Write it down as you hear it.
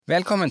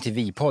Välkommen till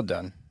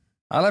Vi-podden.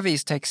 Alla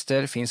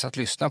Vis-texter finns att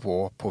lyssna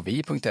på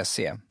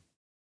vi.se.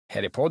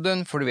 Här i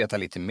podden får du veta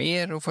lite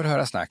mer och får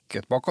höra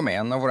snacket bakom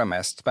en av våra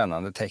mest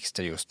spännande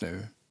texter just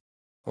nu.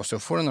 Och så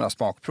får du några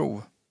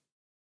smakprov.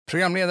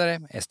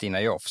 Programledare är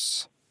Stina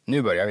Joffs.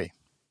 Nu börjar vi.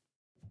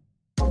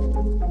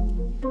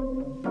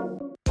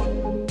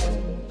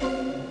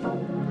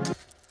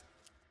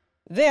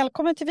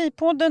 Välkommen till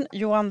Vi-podden,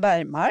 Johan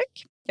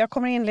Bergmark. Jag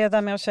kommer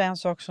inleda med att säga en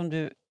sak som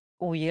du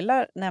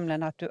ogillar,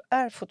 nämligen att du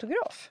är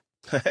fotograf.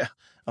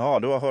 Ja,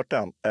 du har hört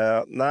den.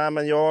 Nej,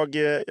 men jag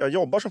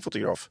jobbar som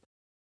fotograf.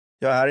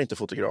 Jag är inte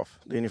fotograf.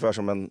 Det är ungefär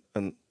som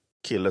en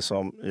kille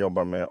som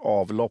jobbar med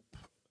avlopp.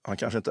 Han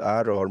kanske inte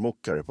är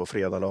rörmokare på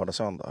fredag, lördag,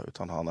 söndag,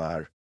 utan han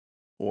är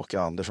Åke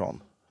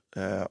Andersson.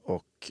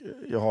 Och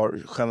jag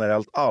har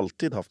generellt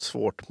alltid haft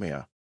svårt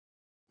med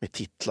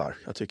titlar.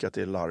 Jag tycker att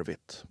det är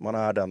larvigt. Man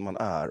är den man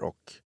är,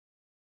 och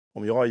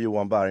om jag är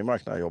Johan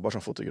Bergmark när jag jobbar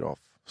som fotograf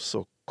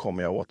så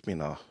kommer jag åt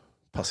mina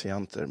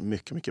patienter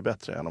mycket, mycket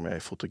bättre än om jag är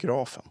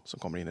fotografen som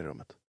kommer in i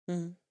rummet.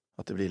 Mm.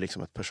 Att det blir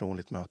liksom ett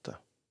personligt möte.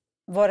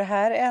 Var det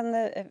här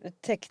en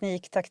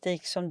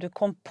taktik som du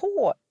kom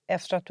på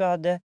efter att du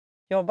hade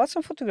jobbat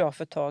som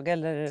fotograf ett tag,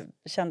 eller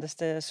kändes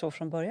det så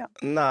från början?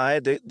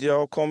 Nej,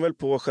 jag kom väl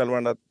på själva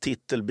den där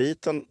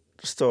titelbiten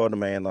störde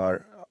mig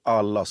när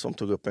alla som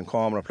tog upp en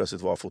kamera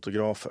plötsligt var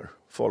fotografer.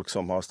 Folk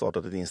som har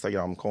startat ett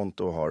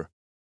Instagramkonto och har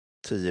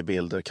 10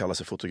 bilder kallar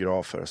sig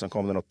fotografer. Sen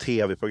kom det något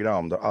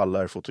tv-program där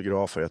alla är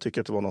fotografer. Jag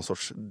tycker att det var någon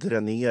sorts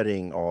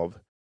dränering av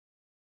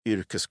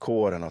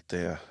yrkeskåren. Att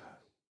det...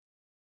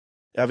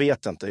 Jag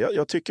vet inte.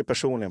 Jag tycker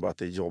personligen bara att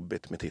det är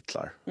jobbigt med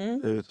titlar.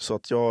 Mm. Så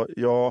att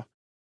jag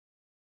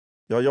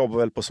jobbar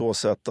väl på så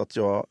sätt att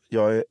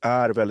jag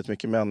är väldigt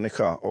mycket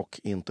människa och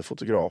inte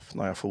fotograf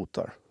när jag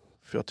fotar.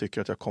 För jag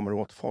tycker att jag kommer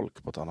åt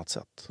folk på ett annat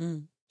sätt.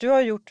 Mm. Du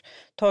har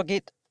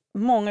tagit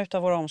många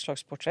av våra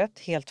omslagsporträtt,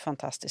 helt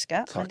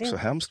fantastiska. Tack så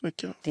hemskt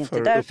mycket. Det är inte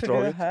därför du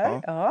är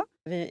här. Ja,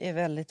 vi är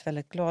väldigt,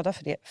 väldigt glada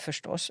för det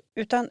förstås.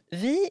 Utan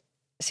vi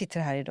sitter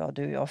här idag,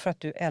 du och jag, för att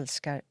du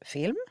älskar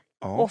film.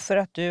 Ja. Och för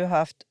att du har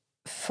haft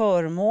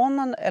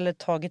förmånen eller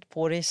tagit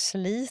på dig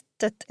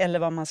slitet, eller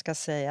vad man ska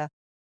säga,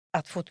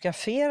 att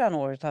fotografera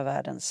några av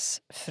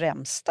världens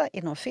främsta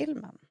inom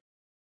filmen.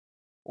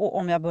 Och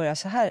om jag börjar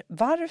så här,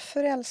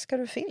 varför älskar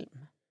du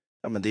film?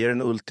 Ja, men det är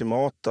den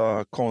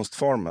ultimata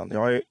konstformen. Jag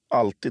har ju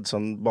alltid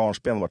sedan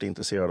barnsben varit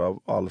intresserad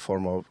av all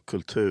form av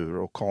kultur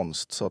och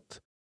konst. Så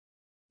att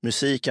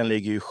musiken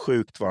ligger ju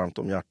sjukt varmt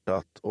om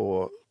hjärtat,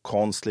 och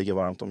konst ligger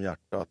varmt om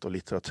hjärtat, och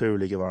litteratur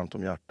ligger varmt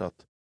om hjärtat.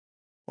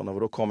 Och när vi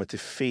då kommer till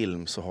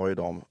film så har ju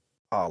de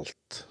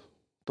allt.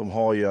 De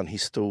har ju en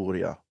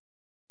historia,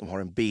 de har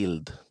en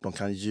bild, de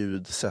kan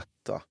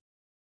ljudsätta.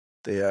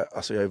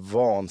 Alltså jag är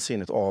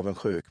vansinnigt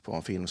avundsjuk på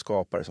en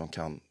filmskapare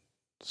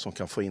som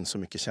kan få in så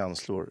mycket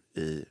känslor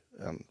i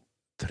en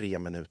 3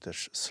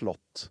 minuters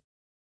slott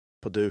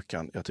på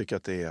duken. Jag tycker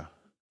att det är...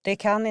 Det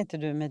kan inte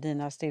du med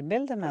dina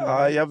stillbilder med?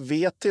 Ja, jag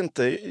vet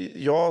inte.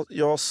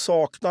 Jag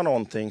saknar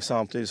någonting,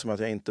 samtidigt som att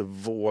jag inte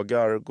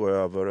vågar gå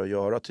över och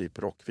göra typ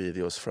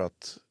rockvideos, för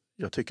att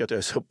jag tycker att jag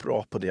är så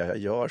bra på det jag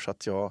gör, så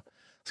att jag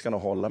ska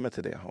nog hålla mig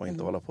till det och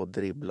inte hålla på att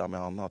dribbla med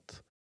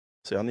annat.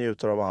 Så jag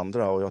njuter av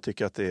andra, och jag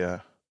tycker att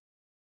det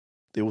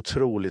är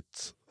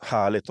otroligt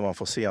härligt när man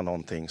får se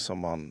någonting som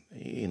man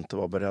inte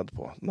var beredd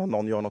på. När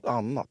någon gör något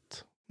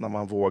annat. När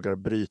man vågar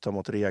bryta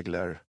mot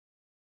regler.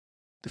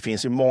 Det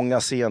finns ju många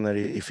scener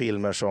i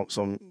filmer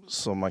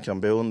som man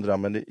kan beundra.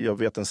 Men jag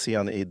vet en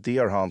scen i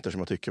Deer Hunter som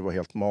jag tycker var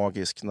helt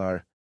magisk.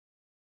 När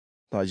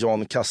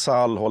John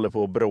Cazale håller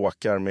på och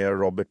bråkar med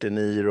Robert De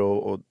Niro.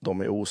 Och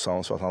de är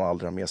osams för att han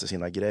aldrig har med sig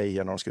sina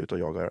grejer när de ska ut och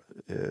jaga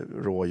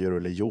rådjur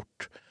eller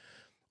hjort.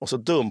 Och så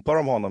dumpar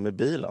de honom i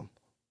bilen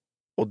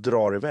och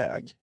drar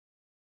iväg.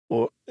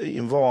 Och i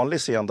en vanlig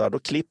scen där, då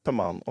klipper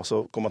man och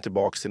så kommer man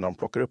tillbaka till när de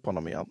plockar upp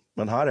honom igen.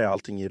 Men här är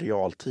allting i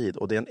realtid,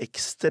 och det är en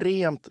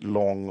extremt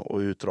lång och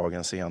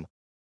utdragen scen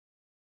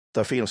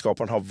där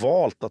filmskaparen har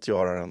valt att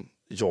göra den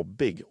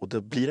jobbig, och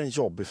det blir en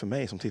jobbig för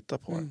mig som tittar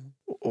på den.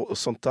 Och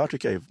sånt där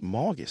tycker jag är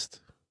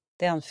magiskt.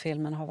 Den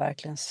filmen har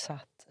verkligen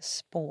satt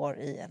spår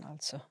i en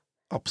alltså.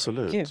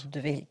 Absolut. Gud,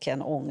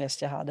 vilken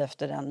ångest jag hade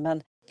efter den,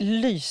 men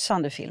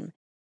lysande film.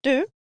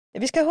 Du,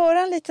 vi ska höra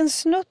en liten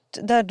snutt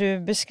där du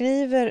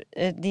beskriver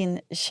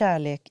din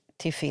kärlek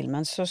till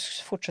filmen, så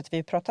fortsätter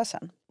vi prata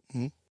sen.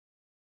 Mm.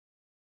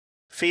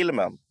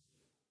 Filmen,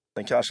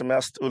 den kanske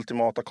mest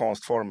ultimata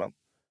konstformen.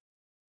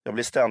 Jag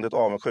blir ständigt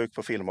avundsjuk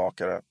på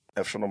filmmakare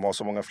eftersom de har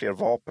så många fler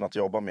vapen att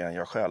jobba med än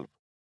jag själv.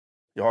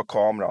 Jag har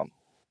kameran,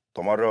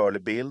 de har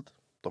rörlig bild,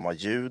 de har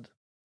ljud,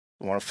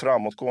 de har en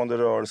framåtgående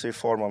rörelse i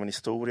form av en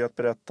historia att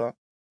berätta.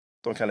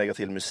 De kan lägga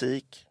till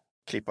musik,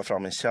 klippa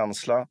fram en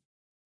känsla,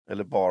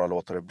 eller bara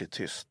låta det bli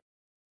tyst.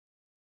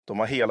 De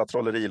har hela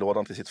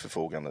trollerilådan till sitt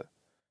förfogande.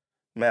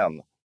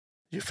 Men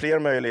ju fler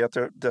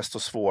möjligheter, desto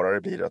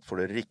svårare blir det att få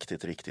det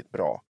riktigt, riktigt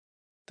bra.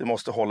 Det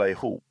måste hålla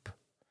ihop.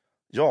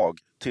 Jag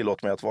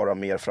tillåter mig att vara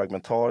mer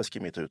fragmentarisk i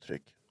mitt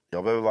uttryck.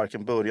 Jag behöver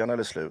varken början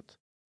eller slut.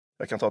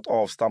 Jag kan ta ett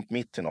avstamp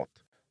mitt i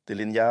något. Det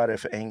linjära är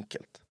för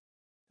enkelt.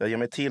 Jag ger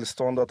mig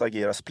tillstånd att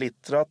agera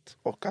splittrat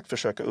och att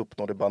försöka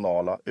uppnå det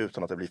banala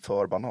utan att det blir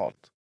för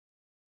banalt.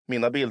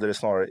 Mina bilder är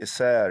snarare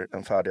isär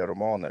än färdiga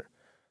romaner.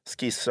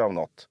 Skisser av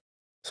något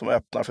som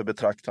öppnar för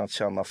betraktaren att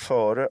känna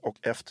före och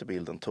efter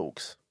bilden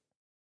togs.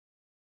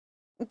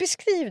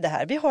 Beskriv det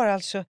här. Vi har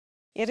alltså,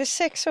 är det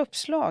 6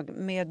 uppslag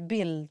med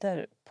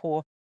bilder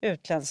på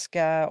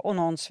utländska och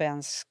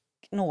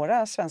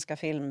några svenska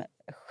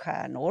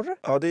filmstjärnor?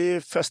 Ja, det är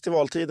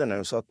festivaltider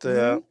nu så att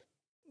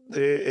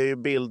det är ju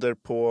bilder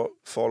på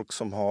folk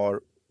som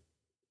har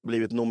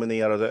blivit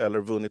nominerade eller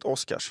vunnit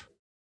Oscars.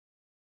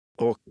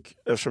 Och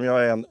eftersom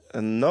jag är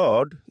en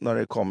nörd när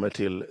det kommer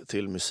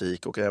till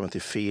musik och även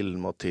till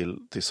film och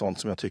till sånt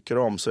som jag tycker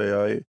om, så är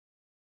jag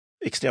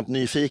extremt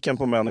nyfiken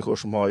på människor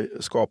som har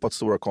skapat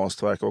stora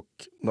konstverk, och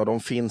när de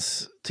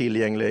finns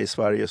tillgängliga i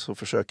Sverige så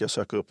försöker jag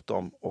söka upp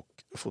dem och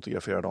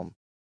fotografera dem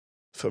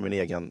för min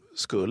egen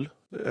skull.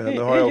 Hur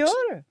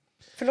gör du?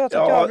 Förlåt att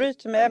jag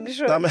avbryter, men jag blir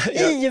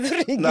så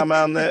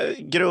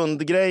ivrig.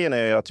 Grundgrejen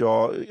är att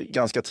jag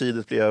ganska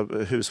tidigt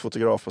blev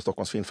husfotograf på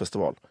Stockholms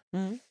filmfestival.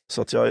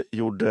 Så att jag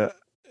gjorde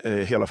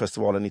hela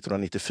festivalen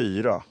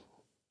 1994.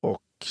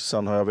 Och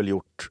sen har jag väl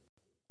gjort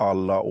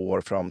alla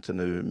år fram till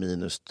nu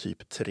minus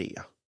typ 3.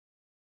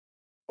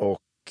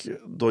 Och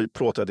då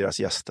plåtade jag deras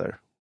gäster.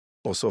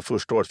 Och så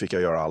första året fick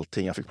jag göra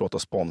allting. Jag fick plåta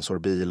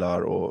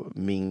sponsorbilar och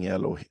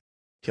mingel och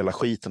hela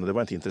skiten. Och det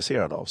var jag inte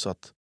intresserad av. Så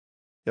att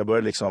jag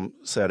började liksom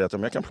säga det att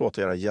om jag kan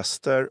plåta era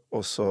gäster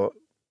och så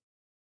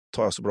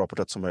tar jag så bra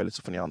porträtt som möjligt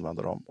så får ni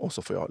använda dem. Och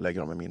så får jag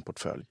lägga dem i min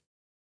portfölj.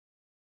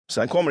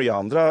 Sen kommer ju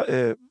andra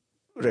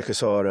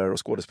regissörer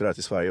och skådespelare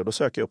till Sverige. Och då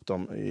söker jag upp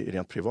dem i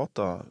rent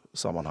privata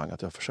sammanhang.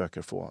 Att jag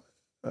försöker få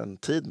en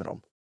tid med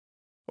dem.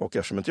 Och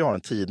eftersom inte jag har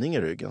en tidning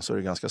i ryggen så är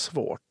det ganska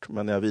svårt.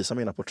 Men när jag visar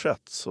mina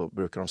porträtt så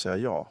brukar de säga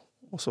ja.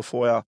 Och så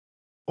får jag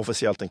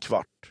officiellt en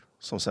kvart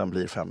som sen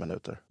blir 5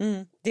 minuter.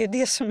 Det är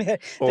det som är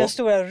den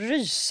stora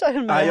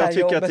rysaren med det här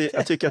jobbet.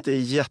 Jag tycker att det är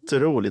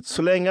jätteroligt.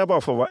 Så länge jag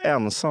bara får vara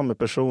ensam med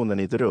personen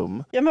i ett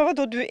rum. Ja, men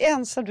vadå, du är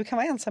ensam, du kan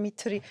vara ensam i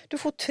 3. Du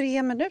får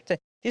 3 minuter.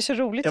 Det är så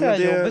roligt det här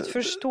jobbet,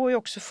 förstår ju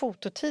också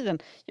fototiden.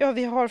 Ja,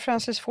 vi har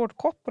Francis Ford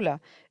Coppola.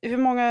 Hur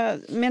många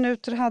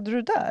minuter hade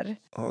du där?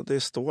 Ja,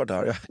 det står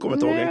där. Jag kommer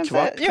inte ihåg, en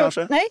kvart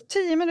kanske? Nej,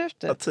 10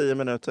 minuter. Ja, 10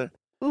 minuter.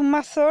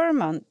 Uma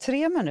Thurman,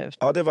 3 minuter.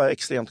 Ja, det var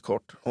extremt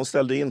kort. Hon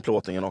ställde in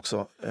plåtningen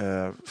också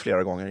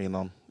flera gånger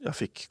innan jag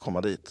fick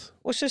komma dit.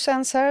 Och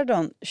Susanne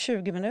Sarandon,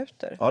 20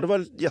 minuter. Ja, det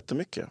var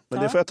jättemycket.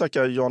 Men det får jag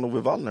tacka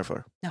Jan-Ove Wallner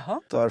för.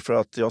 Jaha. Därför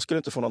att jag skulle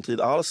inte få någon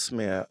tid alls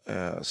med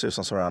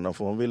Susan Sarandon.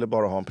 För hon ville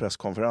bara ha en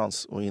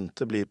presskonferens och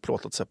inte bli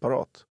plåtat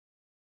separat.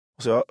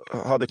 Så jag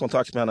hade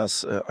kontakt med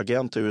hennes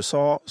agent i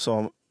USA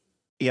som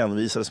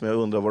envisades med att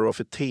undra vad det var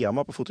för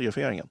tema på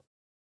fotograferingen.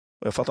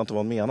 Och jag fattar inte vad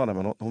hon menade,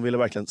 men hon ville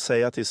verkligen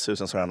säga till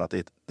Susan Sarandon att det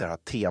är det här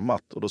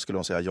temat. Och då skulle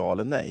hon säga ja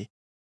eller nej.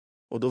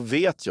 Och då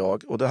vet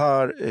jag, och det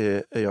här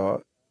är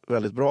jag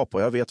väldigt bra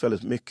på. Jag vet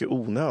väldigt mycket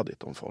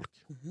onödigt om folk.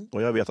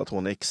 Och jag vet att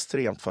hon är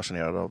extremt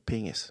fascinerad av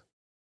pingis.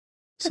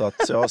 Så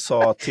att jag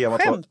sa att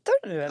temat Skämtar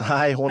du? Eller?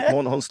 Nej,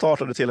 hon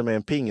startade till och med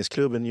en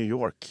pingisklubb i New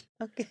York.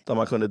 Okay. Där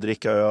man kunde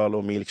dricka öl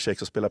och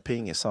milkshakes och spela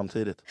pingis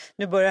samtidigt.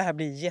 Nu börjar det här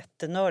bli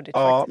jättenördigt.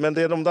 Ja, faktiskt. Men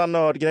det är de där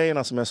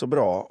nördgrejerna som är så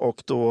bra.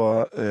 Och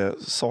då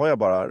sa jag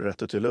bara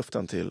rätt ut i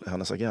luften till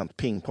hennes agent.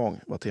 Pingpong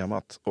var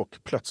temat. Och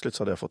plötsligt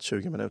så hade jag fått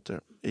 20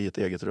 minuter i ett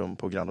eget rum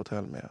på Grand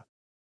Hotel med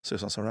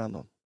Susan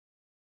Sarandon.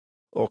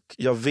 Och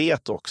jag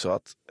vet också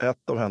att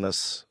ett av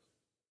hennes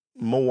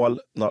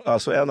mål,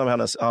 alltså en av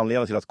hennes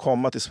anledningar till att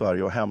komma till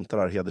Sverige och hämta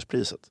det här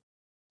hederspriset,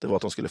 det var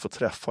att de skulle få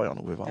träffa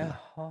Jan-Ove Wallner.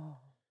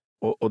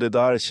 Och det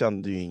där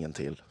kände ju ingen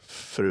till,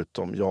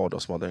 förutom jag då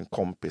som hade en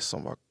kompis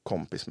som var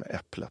kompis med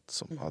Äpplet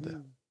som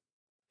hade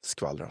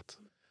skvallrat.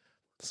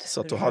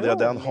 Så att då hade jag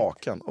den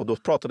hakan och då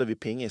pratade vi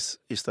pingis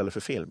istället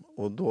för film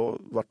och då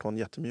var hon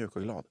jättemjuk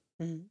och glad.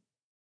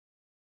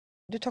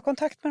 Du tar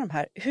kontakt med de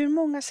här. Hur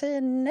många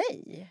säger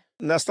nej?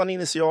 Nästan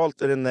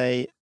initialt är det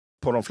nej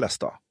på de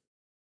flesta.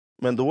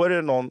 Men då är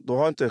det då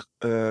har inte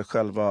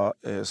själva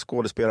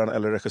skådespelaren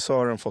eller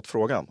regissören fått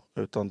frågan.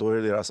 Utan då är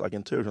det deras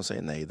agentur som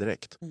säger nej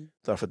direkt.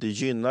 Därför att det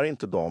gynnar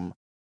inte dem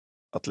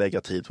att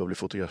lägga tid på att bli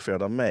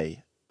fotograferad av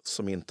mig.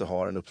 Som inte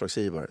har en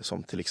uppdragsgivare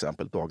som till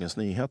exempel Dagens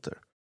Nyheter.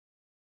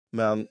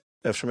 Men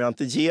eftersom jag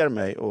inte ger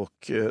mig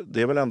och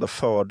det är väl ändå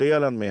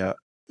fördelen med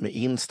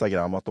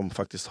Instagram att de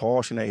faktiskt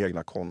har sina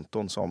egna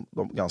konton som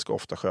de ganska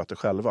ofta sköter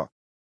själva.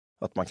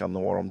 Att man kan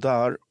nå dem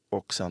där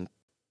och sen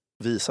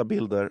visa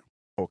bilder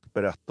och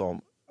berätta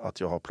om att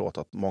jag har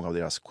plåtat många av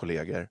deras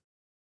kollegor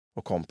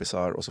och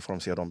kompisar och så får de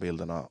se de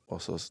bilderna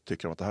och så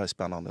tycker de att det här är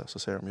spännande så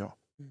säger de ja.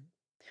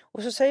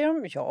 Och så säger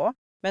de ja,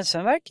 men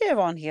sen verkar det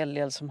vara en hel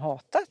del som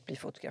hatar att bli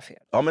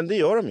fotograferad. Ja, men det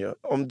gör de ju.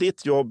 Om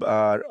ditt jobb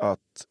är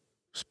att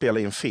spela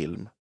in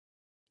film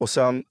och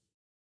sen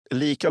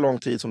lika lång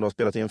tid som du har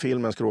spelat in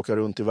filmen ska du åka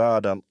runt i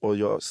världen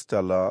och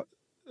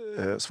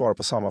svara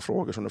på samma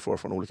frågor som du får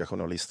från olika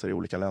journalister i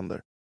olika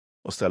länder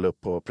och ställa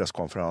upp på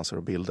presskonferenser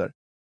och bilder.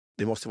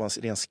 Det måste vara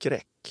en ren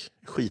skräck.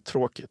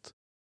 Skittråkigt.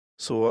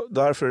 Så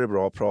därför är det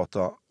bra att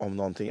prata om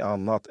någonting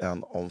annat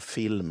än om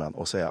filmen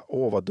och säga,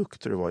 åh vad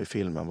duktig du var i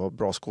filmen, vad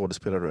bra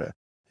skådespelare du är.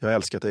 Jag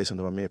älskar dig som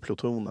du var med i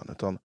Plutonen.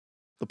 Utan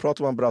då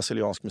pratar man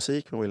brasiliansk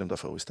musik med Willem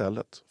Dafoe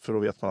istället. För då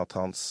vet man att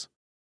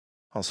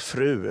hans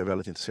fru är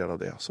väldigt intresserad av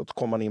det. Så då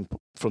kommer man in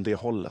från det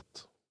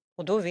hållet.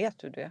 Och då vet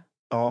du det?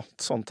 Ja,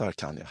 sånt här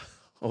kan jag.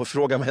 Och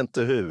fråga mig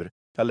inte hur.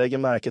 Jag lägger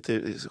märke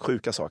till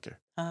sjuka saker.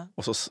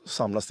 Och så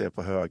samlas det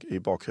på hög i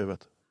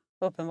bakhuvudet.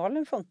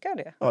 Uppenbarligen funkar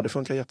det. Ja, det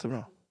funkar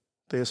jättebra.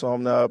 Det är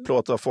som när jag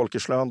plåtar Folke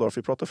Schlöndorff,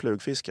 vi pratar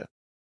flugfiske.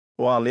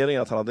 Och anledningen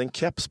är att han hade en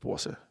keps på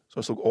sig som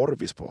det stod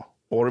Orvis på.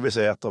 Orvis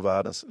är ett av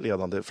världens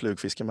ledande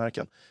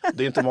flugfiskemärken.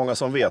 Det är inte många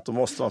som vet, då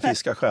måste man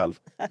fiska själv.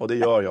 Och det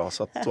gör jag,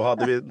 så att då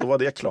var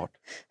det klart.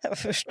 Jag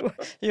förstår.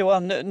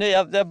 Johan, nu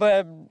jag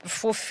börjar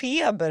få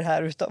feber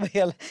här utav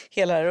hela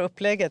det här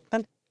upplägget.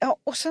 Men, ja,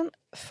 och sen,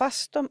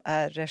 fast de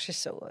är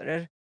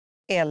regissörer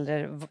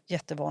eller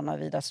jättevana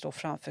vid att stå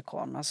framför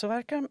kameran, så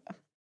verkar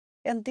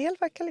en del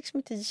liksom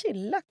inte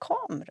gilla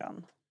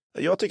kameran.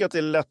 Jag tycker att det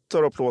är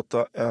lättare att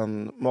plåta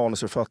en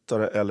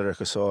manusförfattare eller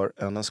regissör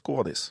än en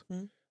skådis.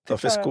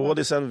 Därför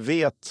skådisen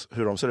vet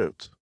hur de ser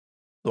ut.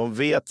 De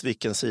vet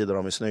vilken sida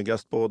de är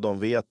snyggast på. De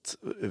vet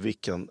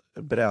vilken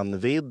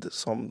brännvidd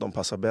som de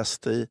passar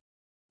bäst i.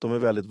 De är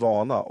väldigt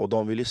vana och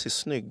de vill ju se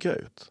snygga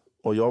ut.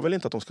 Och jag vill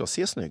inte att de ska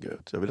se snygga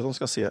ut. Jag vill att de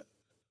ska se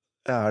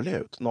ärliga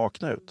ut,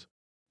 nakna ut.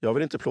 Jag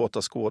vill inte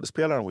plåta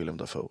skådespelaren Willem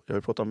Dafoe. Jag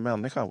vill plåta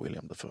människan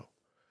Willem Dafoe.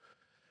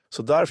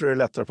 Så därför är det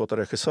lättare att plåta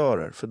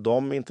regissörer. För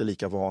de är inte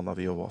lika vana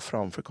vid att vara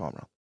framför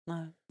kameran.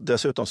 Nej.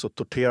 Dessutom så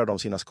torterar de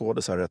sina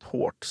skådespelare rätt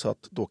hårt. Så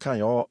att då kan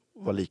jag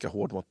vara lika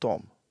hård mot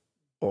dem.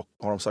 Och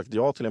har de sagt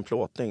ja till en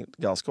plåtning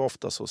ganska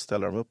ofta så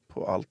ställer de upp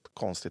på allt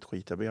konstigt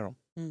skit jag ber om.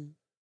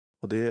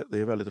 Och det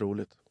är väldigt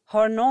roligt.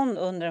 Har någon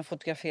under en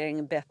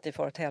fotografering bett dig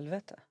för ett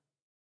helvete?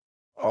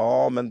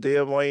 Ja, men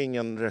det var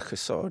ingen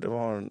regissör. Det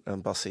var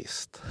en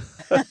basist.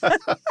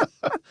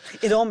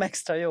 Är de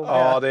extra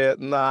jobbiga? Ja,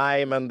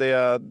 nej, men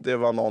det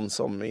var någon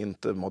som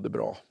inte mådde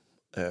bra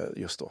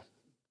just då.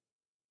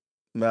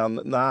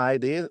 Men nej,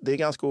 det är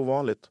ganska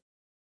ovanligt.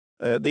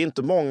 Det är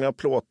inte många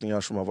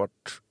plåtningar som har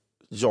varit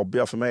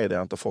jobbiga för mig där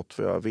jag inte fått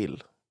vad jag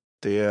vill.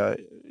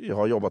 Jag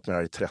har jobbat med det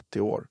här i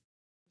 30 år.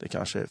 Det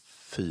kanske är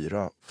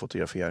 4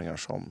 fotograferingar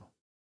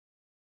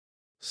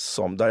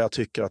som där jag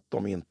tycker att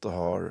de inte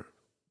har...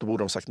 Då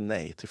borde de sagt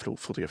nej till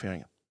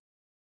fotograferingen.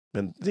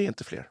 Men det är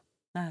inte fler.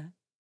 Nej.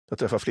 Jag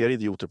träffar fler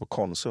idioter på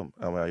Konsum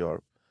än vad jag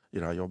gör i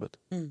det här jobbet.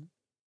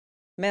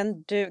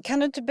 Men kan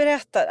du inte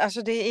berätta,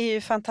 alltså det är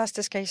ju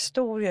fantastiska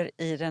historier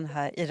i det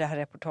här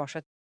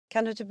reportaget.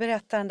 Kan du inte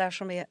berätta den där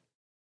som är,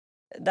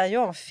 där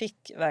jag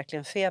fick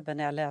verkligen feber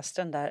när jag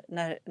läste den där,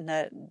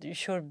 när du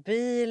kör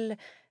bil?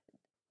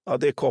 Ja,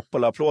 det är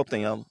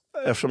Coppola-plåtningen.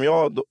 Eftersom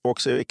jag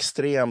också är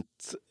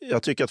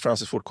jag tycker att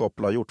Francis Ford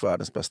Coppola har gjort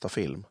världens bästa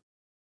film.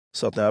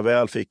 Så att när jag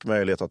väl fick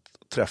möjlighet att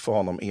träffa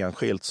honom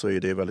enskilt så är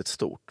det väldigt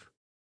stort.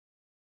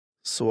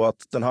 Så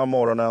att den här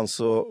morgonen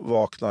så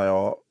vaknar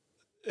jag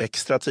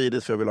extra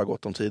tidigt för jag ville ha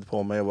gott om tid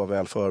på mig och var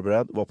väl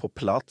förberedd. Var på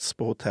plats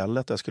på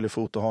hotellet där jag skulle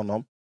fota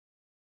honom.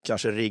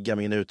 Kanske rigga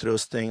min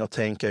utrustning och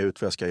tänka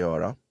ut vad jag ska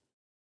göra.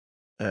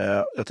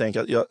 Jag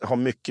tänker att jag har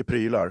mycket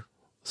prylar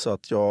så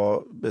att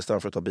jag bestämmer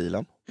för att ta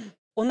bilen.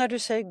 Och när du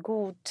säger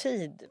god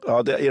tid? Ja,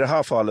 i det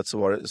här fallet så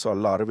var det så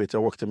larvigt.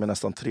 Jag åkte med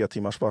nästan 3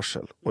 timmars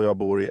varsel. Och jag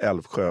bor i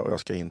Älvsjö och jag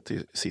ska in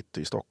till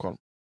city i Stockholm.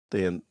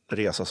 Det är en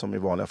resa som i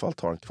vanliga fall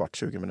tar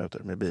 15-20 minuter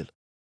med bil.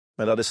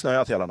 Men det hade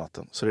snöat hela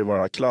natten. Så det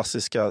var det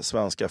klassiska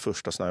svenska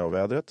första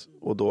snöovädret.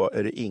 Och då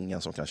är det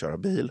ingen som kan köra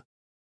bil.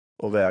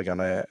 Och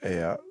vägarna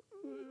är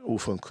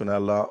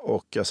ofunktionella.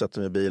 Och jag sätter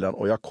mig i bilen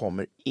och jag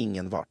kommer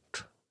ingen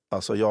vart.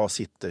 Alltså jag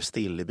sitter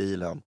still i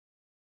bilen.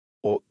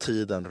 Och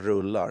tiden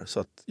rullar så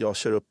att jag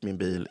kör upp min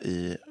bil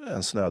i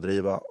en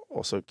snödriva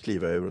och så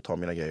kliver jag ur och tar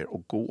mina grejer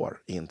och går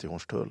in till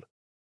Hornstull.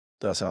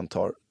 Där jag sen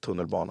tar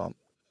tunnelbanan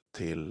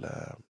till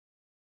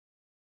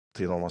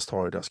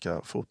Norrmalmstorg där jag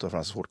ska fota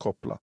Francis Ford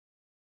Coppola.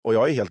 Och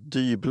jag är helt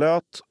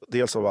dyblöt,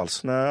 dels av all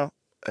snö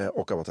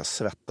och av att jag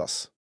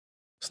svettas.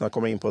 Så när jag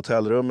kommer in på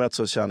hotellrummet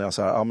så känner jag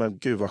så här, men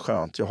gud vad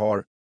skönt. Jag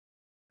har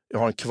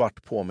en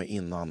kvart på mig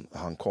innan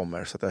han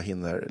kommer så att jag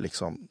hinner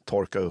liksom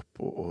torka upp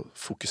och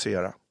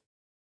fokusera.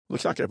 Då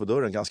knackar det på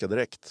dörren ganska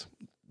direkt.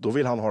 Då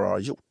vill han ha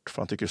det gjort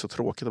för han tycker det är så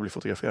tråkigt att bli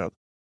fotograferad.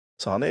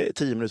 Så han är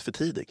 10 minuter för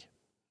tidig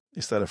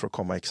istället för att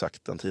komma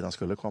exakt den tid han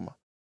skulle komma.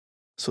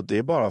 Så det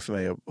är bara för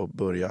mig att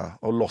börja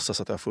och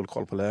låtsas att jag har full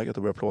koll på läget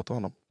och börja plåta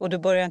honom. Och du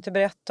börjar inte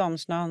berätta om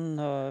snön?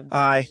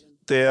 Nej,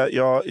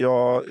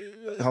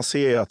 han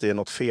ser att det är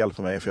något fel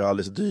på mig för jag är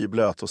alldeles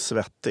dyblöt och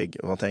svettig.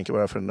 Och han tänker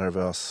bara för en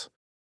nervös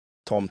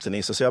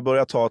tomtenisse. Så jag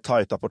börjar ta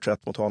tajta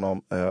porträtt mot honom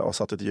och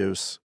satt ett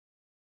ljus.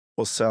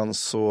 Och sen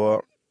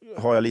så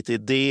har jag lite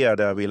idéer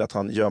där jag vill att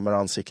han gömmer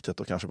ansiktet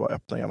och kanske bara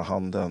öppnar ena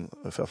handen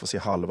för att få se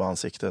halva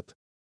ansiktet.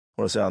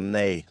 Och då säger han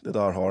nej, det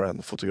där har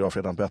en fotograf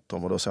redan bett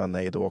om och då säger han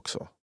nej då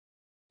också.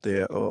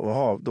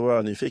 Då var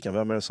jag nyfiken,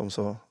 vem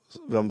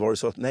var det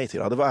så nej till?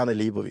 Ja, det var Annie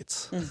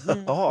Leibovitz.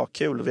 Jaha,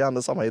 kul, vi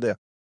hade samma idé.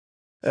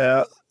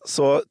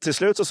 Så till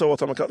slut så sa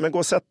han, men gå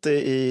och sätt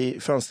dig i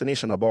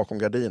fönsternischen där bakom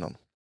gardinen.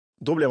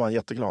 Då blev han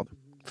jätteglad.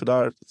 För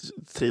där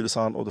trivdes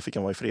han och då fick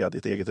han vara i fred i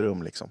ett eget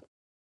rum liksom.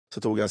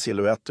 Så tog jag en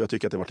silhuett och jag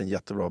tycker att det var en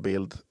jättebra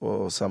bild.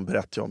 Och sen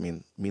berättade jag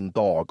om min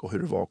dag och hur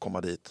det var att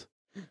komma dit.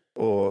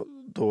 Och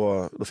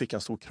då fick jag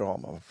en stor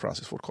kram av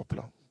Francis Ford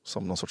Coppola.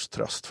 Som någon sorts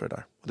tröst för det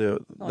där.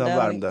 Den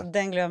värmde.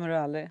 Den glömmer du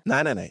aldrig?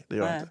 Nej, det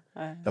gör jag inte.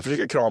 Nej. Jag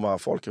försöker krama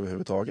folk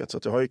överhuvudtaget. Så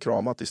att jag har ju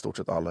kramat i stort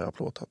sett alla jag har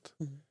plåtat.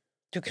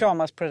 Du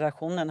kramas på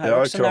redaktionen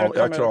här också.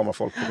 Jag kramar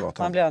folk på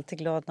gatan. Man blir alltid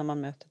glad när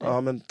man möter dig.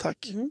 Ja, men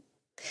tack.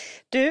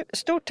 Du,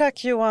 stort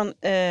tack Johan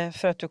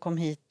för att du kom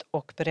hit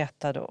och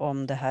berättade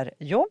om det här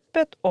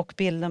jobbet. Och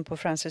bilden på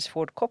Francis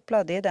Ford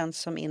Coppola, det är den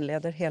som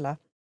inleder hela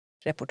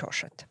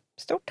reportaget.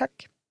 Stort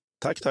tack.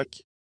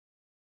 Tack.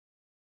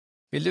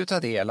 Vill du ta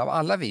del av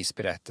alla VIs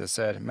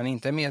berättelser men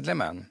inte är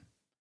medlem än?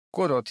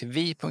 Gå då till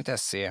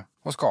vi.se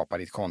och skapa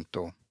ditt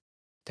konto.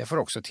 Det får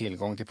också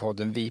tillgång till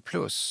podden Vi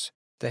Plus,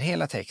 där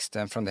hela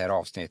texten från det här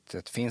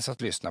avsnittet finns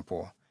att lyssna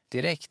på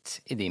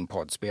direkt i din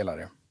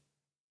poddspelare.